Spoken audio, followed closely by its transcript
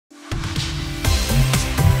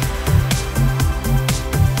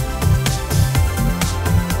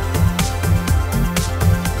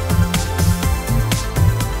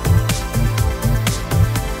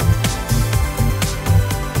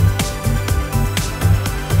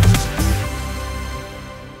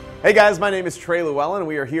Hey guys, my name is Trey Llewellyn.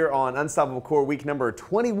 We are here on Unstoppable Core week number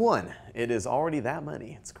 21. It is already that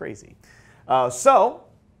many. It's crazy. So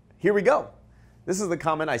here we go. This is the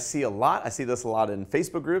comment I see a lot. I see this a lot in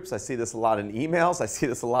Facebook groups. I see this a lot in emails. I see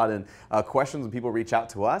this a lot in questions when people reach out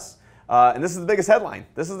to us. And this is the biggest headline.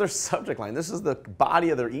 This is their subject line. This is the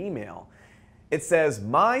body of their email. It says,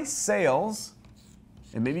 my sales,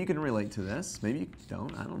 and maybe you can relate to this. Maybe you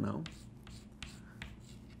don't. I don't know.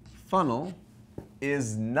 Funnel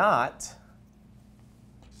is not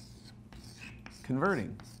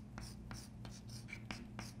converting.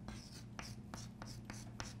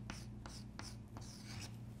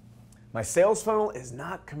 My sales funnel is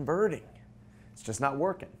not converting. It's just not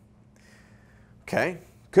working. Okay?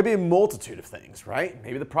 Could be a multitude of things, right?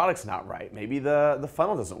 Maybe the product's not right. Maybe the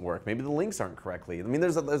funnel doesn't work. Maybe the links aren't correctly. I mean,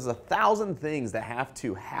 there's a thousand things that have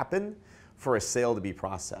to happen for a sale to be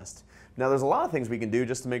processed. Now, there's a lot of things we can do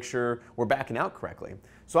just to make sure we're backing out correctly.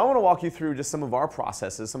 So I want to walk you through just some of our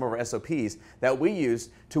processes, some of our SOPs that we use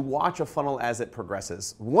to watch a funnel as it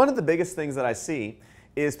progresses. One of the biggest things that I see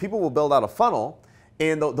is people will build out a funnel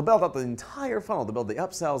and they'll build out the entire funnel. They'll build the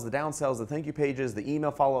upsells, the downsells, the thank you pages, the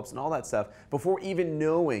email follow-ups, and all that stuff before even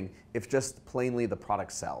knowing if just plainly the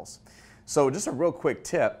product sells. So just a real quick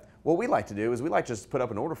tip. What we like to do is we like to just put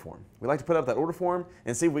up an order form. We like to put up that order form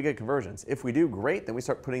and see if we get conversions. If we do, great. Then we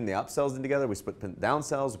start putting the upsells in together. We put the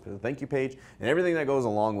downsells, we put the thank you page, and everything that goes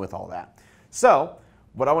along with all that. So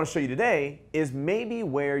what I want to show you today is maybe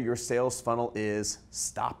where your sales funnel is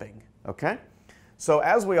stopping, okay? So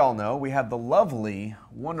as we all know, we have the lovely,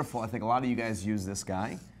 wonderful, I think a lot of you guys use this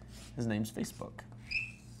guy. His name's Facebook.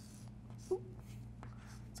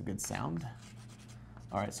 It's a good sound.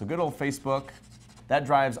 All right, so good old Facebook. That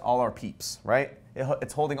drives all our peeps, right?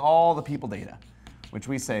 It's holding all the people data, which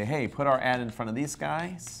we say, hey, put our ad in front of these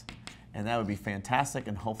guys, and that would be fantastic,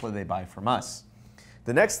 and hopefully they buy from us.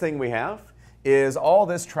 The next thing we have is all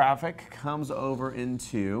this traffic comes over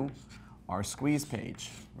into our squeeze page,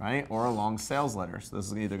 right? Or a long sales letter. So this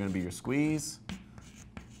is either going to be your squeeze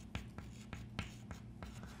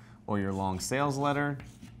or your long sales letter.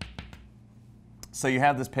 So you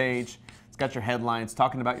have this page. It's got your headlines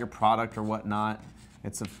talking about your product or whatnot.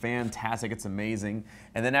 It's fantastic, it's amazing.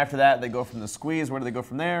 And then after that, they go from the squeeze. Where do they go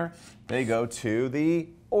from there? They go to the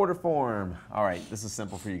order form. All right, this is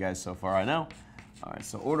simple for you guys so far, I know. All right,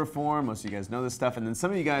 so order form, most of you guys know this stuff. And then some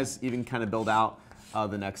of you guys even kind of build out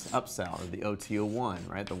the next upsell, or the OTO1,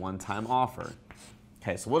 right? The one-time offer.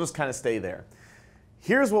 Okay, so we'll just kind of stay there.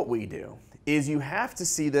 Here's what we do, is you have to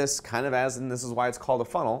see this kind of as, and this is why it's called a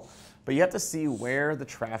funnel, but you have to see where the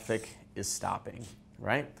traffic is stopping,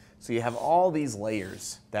 right? So you have all these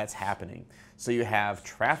layers that's happening. So you have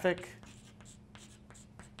traffic,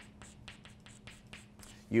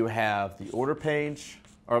 you have the order page,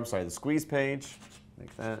 or I'm sorry, the squeeze page,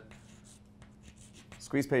 like that.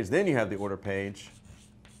 Squeeze page, then you have the order page,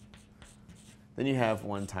 then you have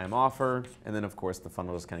one-time offer, and then of course the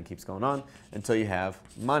funnel just kind of keeps going on until you have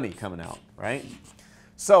money coming out, right?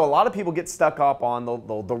 So a lot of people get stuck up on, they'll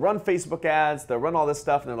run Facebook ads, they'll run all this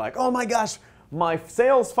stuff, and they're like, oh my gosh, my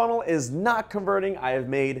sales funnel is not converting. I have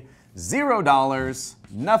made $0.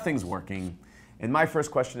 Nothing's working. And my first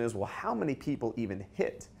question is, well, how many people even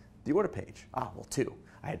hit the order page? Well, 2.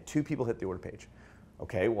 I had 2 people hit the order page.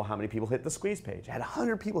 Okay, well, how many people hit the squeeze page? I had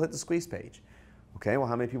 100 people hit the squeeze page. Okay, well,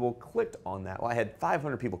 how many people clicked on that? Well, I had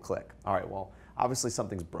 500 people click. All right, well, obviously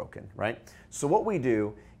something's broken, right? So what we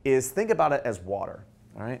do is think about it as water,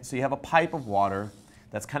 all right? So you have a pipe of water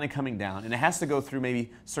that's kind of coming down, and it has to go through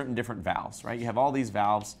maybe certain different valves, right? You have all these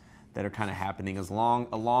valves that are kind of happening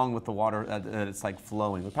along with the water that it's like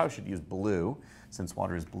flowing. We probably should use blue, since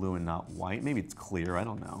water is blue and not white. Maybe it's clear, I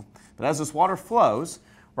don't know. But as this water flows,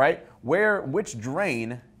 right, which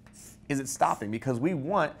drain is it stopping? Because we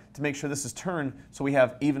want to make sure this is turned so we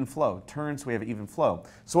have even flow. Turned so we have even flow.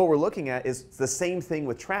 So what we're looking at is the same thing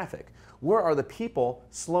with traffic. Where are the people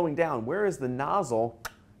slowing down? Where is the nozzle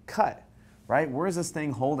cut? Right? Where is this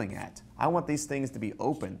thing holding at? I want these things to be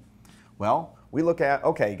open. Well, we look at,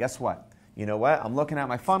 okay, guess what? You know what? I'm looking at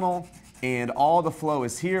my funnel and all the flow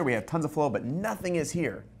is here. We have tons of flow, but nothing is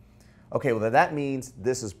here. Okay, well that means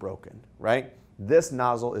this is broken, right? This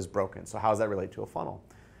nozzle is broken. So how does that relate to a funnel?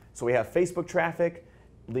 So we have Facebook traffic.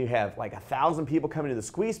 We have like 1,000 people coming to the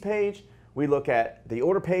squeeze page. We look at the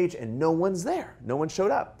order page and no one's there. No one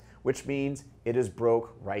showed up, which means it is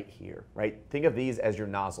broke right here, right? Think of these as your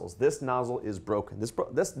nozzles. This nozzle is broken.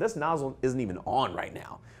 This nozzle isn't even on right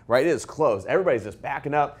now, right? It is closed. Everybody's just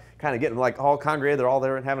backing up, kind of getting like all congregated. They're all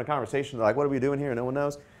there and having a conversation. They're like, what are we doing here? No one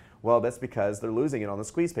knows. Well, that's because they're losing it on the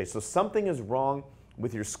squeeze page. So something is wrong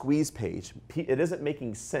with your squeeze page. It isn't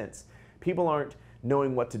making sense. People aren't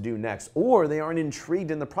knowing what to do next, or they aren't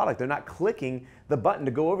intrigued in the product. They're not clicking the button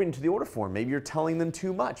to go over into the order form. Maybe you're telling them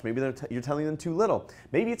too much. Maybe you're telling them too little.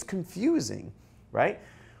 Maybe it's confusing, right?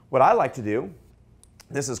 What I like to do,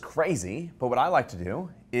 this is crazy, but what I like to do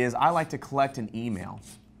is I like to collect an email,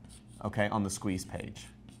 okay, on the squeeze page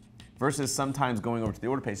versus sometimes going over to the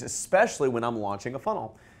order page, especially when I'm launching a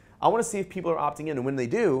funnel. I want to see if people are opting in, and when they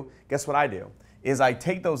do, guess what I do? Is I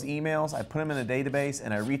take those emails, I put them in a database,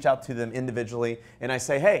 and I reach out to them individually, and I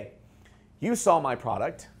say, hey, you saw my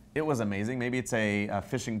product. It was amazing. Maybe it's a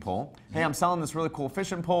fishing pole. Hey, I'm selling this really cool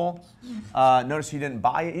fishing pole. Notice you didn't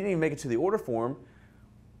buy it. You didn't even make it to the order form.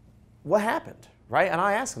 What happened, right? And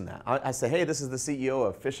I ask them that. I say, hey, this is the CEO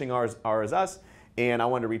of Fishing R Is Us, and I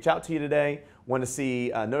wanted to reach out to you today. Want to see,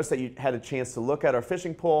 notice that you had a chance to look at our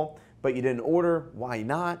fishing pole, but you didn't order. Why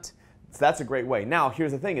not? So that's a great way. Now,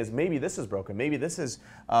 here's the thing is maybe this is broken. Maybe this is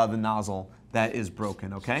the nozzle that is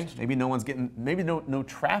broken, okay? Maybe no one's getting, maybe no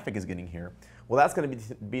traffic is getting here. Well, that's gonna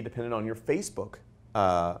be dependent on your Facebook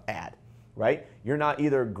ad, right? You're not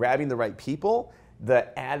either grabbing the right people,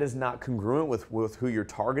 the ad is not congruent with who you're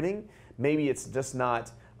targeting, maybe it's just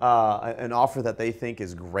not an offer that they think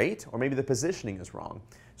is great, or maybe the positioning is wrong.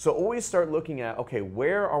 So always start looking at, okay,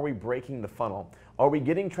 where are we breaking the funnel? Are we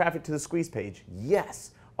getting traffic to the squeeze page?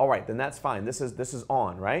 Yes. All right, then that's fine. This is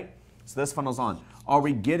on, right? So this funnel's on. Are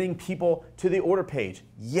we getting people to the order page?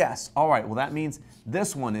 Yes. All right, well that means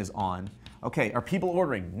this one is on. Okay, are people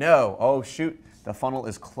ordering? No. Oh shoot, the funnel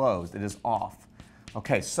is closed. It is off.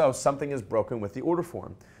 Okay, so something is broken with the order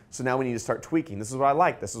form. So now we need to start tweaking. This is what I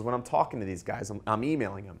like. This is when I'm talking to these guys. I'm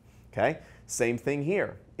emailing them, okay? Same thing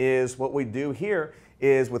here is what we do here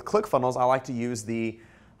is with ClickFunnels, I like to use the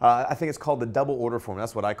I think it's called the double order form.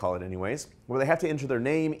 That's what I call it anyways, where they have to enter their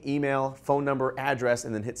name, email, phone number, address,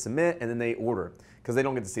 and then hit submit, and then they order because they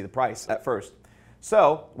don't get to see the price at first.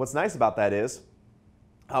 So what's nice about that is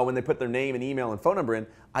when they put their name and email and phone number in,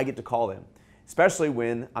 I get to call them, especially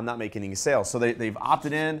when I'm not making any sales. So they've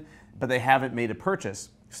opted in, but they haven't made a purchase.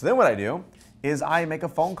 So then what I do is I make a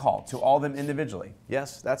phone call to all of them individually.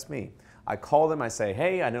 Yes, that's me. I call them, I say,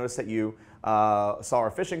 hey, I noticed that you saw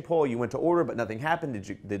our fishing pole, you went to order, but nothing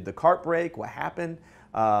happened. Did the cart break? What happened?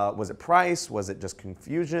 Was it price? Was it just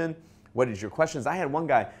confusion? What is your questions? I had one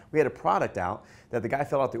guy, we had a product out that the guy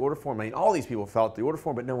filled out the order form. I mean, all these people filled out the order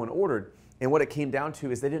form, but no one ordered. And what it came down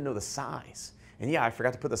to is they didn't know the size. And yeah, I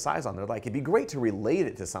forgot to put the size on there. Like, it'd be great to relate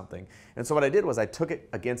it to something. And so what I did was I took it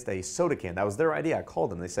against a soda can. That was their idea. I called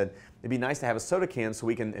them. They said, it'd be nice to have a soda can so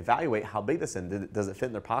we can evaluate how big this is. Does it fit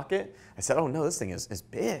in their pocket? I said, oh no, this thing is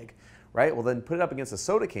big, right? Well, then put it up against a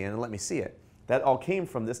soda can and let me see it. That all came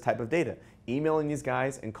from this type of data, emailing these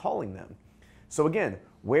guys and calling them. So again,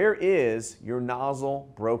 where is your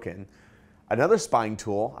nozzle broken? Another spying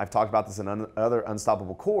tool, I've talked about this in other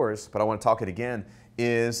Unstoppable Cores, but I want to talk it again,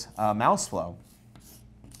 is MouseFlow.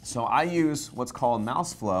 So I use what's called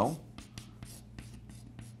MouseFlow,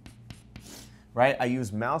 right? I use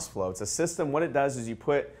MouseFlow. It's a system. What it does is you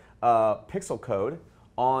put pixel code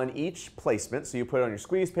on each placement. So you put it on your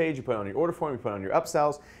squeeze page, you put it on your order form, you put it on your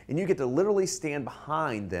upsells, and you get to literally stand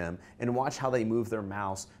behind them and watch how they move their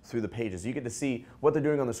mouse through the pages. You get to see what they're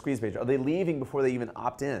doing on the squeeze page. Are they leaving before they even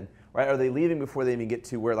opt in? Right? Are they leaving before they even get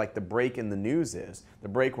to where like the break in the news is? The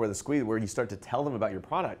break where the squeeze, where you start to tell them about your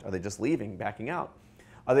product. Are they just leaving, backing out?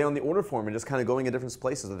 Are they on the order form and just kind of going in different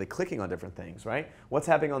places? Are they clicking on different things, right? What's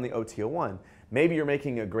happening on the OTO1? Maybe you're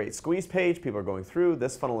making a great squeeze page, people are going through,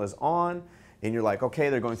 this funnel is on, and you're like, okay,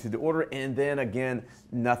 they're going through the order, and then again,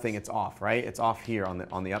 nothing, it's off, right? It's off here on the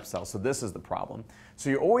upsell, so this is the problem.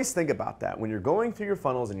 So you always think about that. When you're going through your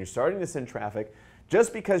funnels and you're starting to send traffic,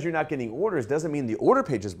 just because you're not getting orders doesn't mean the order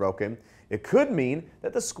page is broken. It could mean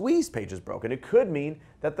that the squeeze page is broken. It could mean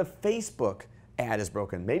that the Facebook ad is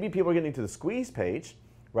broken. Maybe people are getting to the squeeze page,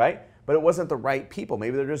 right? But it wasn't the right people.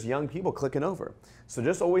 Maybe they're just young people clicking over. So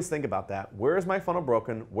just always think about that. Where is my funnel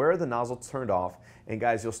broken? Where are the nozzles turned off? And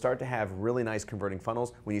guys, you'll start to have really nice converting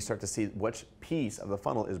funnels when you start to see which piece of the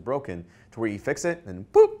funnel is broken to where you fix it and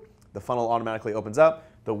boop, the funnel automatically opens up.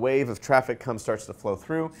 The wave of traffic starts to flow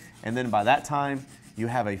through. And then by that time, you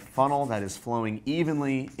have a funnel that is flowing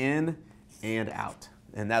evenly in and out.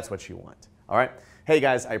 And that's what you want. All right. Hey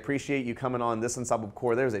guys, I appreciate you coming on this Unstoppable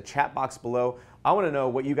Core. There's a chat box below. I want to know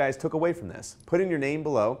what you guys took away from this. Put in your name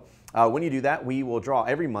below. When you do that, we will draw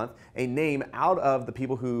every month a name out of the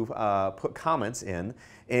people who've put comments in,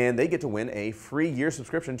 and they get to win a free year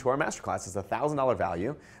subscription to our masterclass. It's a $1,000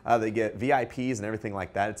 value. They get VIPs and everything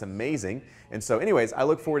like that. It's amazing. And so anyways, I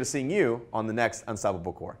look forward to seeing you on the next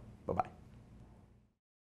Unstoppable Core. Bye-bye.